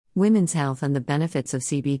Women's health and the benefits of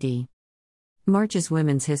CBD. March is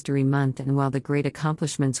Women's History Month, and while the great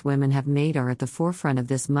accomplishments women have made are at the forefront of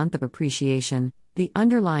this month of appreciation, the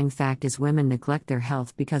underlying fact is women neglect their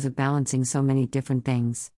health because of balancing so many different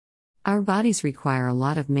things. Our bodies require a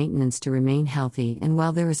lot of maintenance to remain healthy, and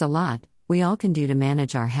while there is a lot we all can do to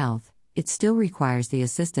manage our health, it still requires the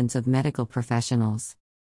assistance of medical professionals.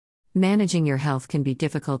 Managing your health can be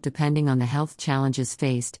difficult depending on the health challenges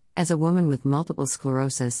faced. As a woman with multiple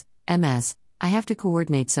sclerosis, MS, I have to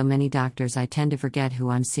coordinate so many doctors I tend to forget who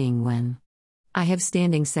I'm seeing when. I have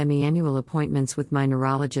standing semi-annual appointments with my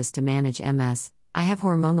neurologist to manage MS, I have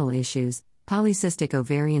hormonal issues, polycystic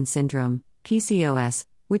ovarian syndrome, PCOS,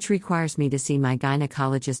 which requires me to see my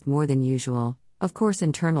gynecologist more than usual. Of course,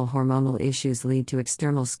 internal hormonal issues lead to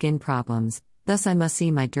external skin problems, thus I must see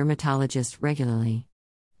my dermatologist regularly.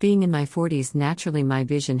 Being in my 40s, naturally my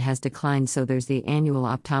vision has declined, so there's the annual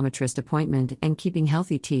optometrist appointment, and keeping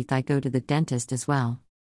healthy teeth I go to the dentist as well.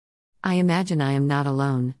 I imagine I am not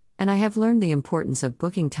alone, and I have learned the importance of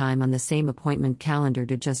booking time on the same appointment calendar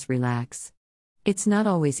to just relax. It's not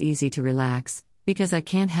always easy to relax, because I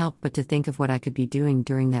can't help but to think of what I could be doing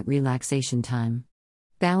during that relaxation time.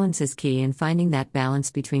 Balance is key, and finding that balance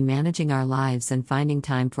between managing our lives and finding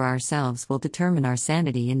time for ourselves will determine our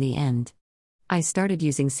sanity in the end. I started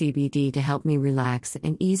using CBD to help me relax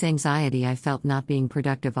and ease anxiety I felt not being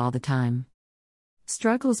productive all the time.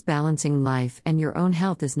 Struggles balancing life and your own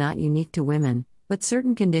health is not unique to women, but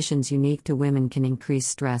certain conditions unique to women can increase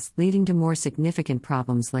stress, leading to more significant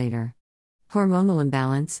problems later. Hormonal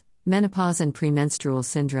imbalance, menopause and premenstrual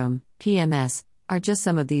syndrome, PMS, are just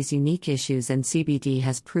some of these unique issues, and CBD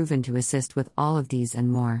has proven to assist with all of these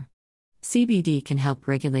and more. CBD can help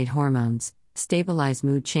regulate hormones, stabilize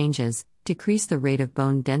mood changes, decrease the rate of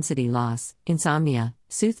bone density loss, insomnia,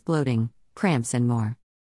 soothe bloating, cramps, and more.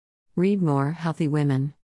 Read more, Healthy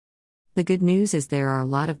Women. The good news is there are a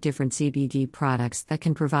lot of different CBD products that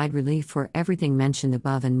can provide relief for everything mentioned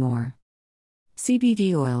above and more.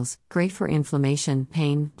 CBD oils, great for inflammation,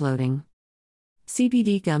 pain, bloating.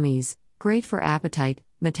 CBD gummies, great for appetite,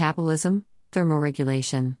 metabolism,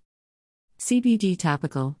 thermoregulation. CBD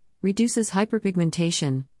topical, reduces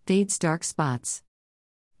hyperpigmentation, fades dark spots.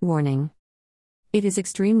 Warning. It is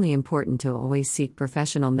extremely important to always seek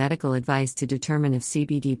professional medical advice to determine if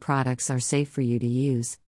CBD products are safe for you to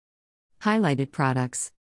use. Highlighted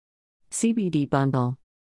products. CBD bundle.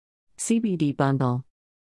 CBD bundle.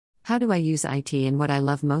 How do I use IT and what I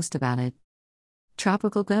love most about it?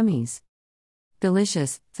 Tropical gummies.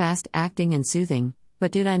 Delicious, fast-acting and soothing,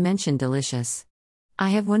 but did I mention delicious? I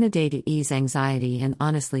have one a day to ease anxiety and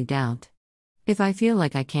honestly doubt. If I feel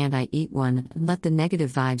like I can't, I eat one and let the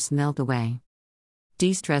negative vibes melt away.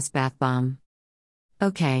 De-stress bath bomb.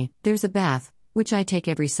 Okay, there's a bath, which I take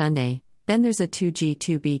every Sunday, then there's a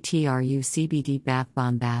 2G2BTRU CBD bath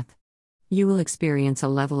bomb bath. You will experience a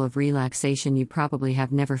level of relaxation you probably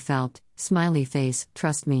have never felt, smiley face,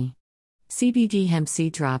 trust me. CBD hemp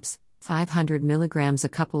seed drops, 500 milligrams, a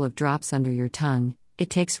couple of drops under your tongue,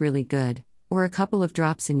 it tastes really good. Or a couple of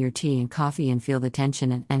drops in your tea and coffee and feel the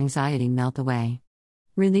tension and anxiety melt away.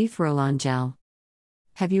 Relief Roll-On Gel.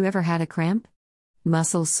 Have you ever had a cramp?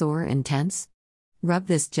 Muscles sore and tense? Rub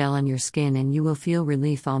this gel on your skin and you will feel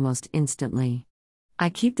relief almost instantly. I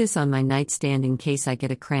keep this on my nightstand in case I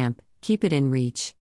get a cramp, keep it in reach.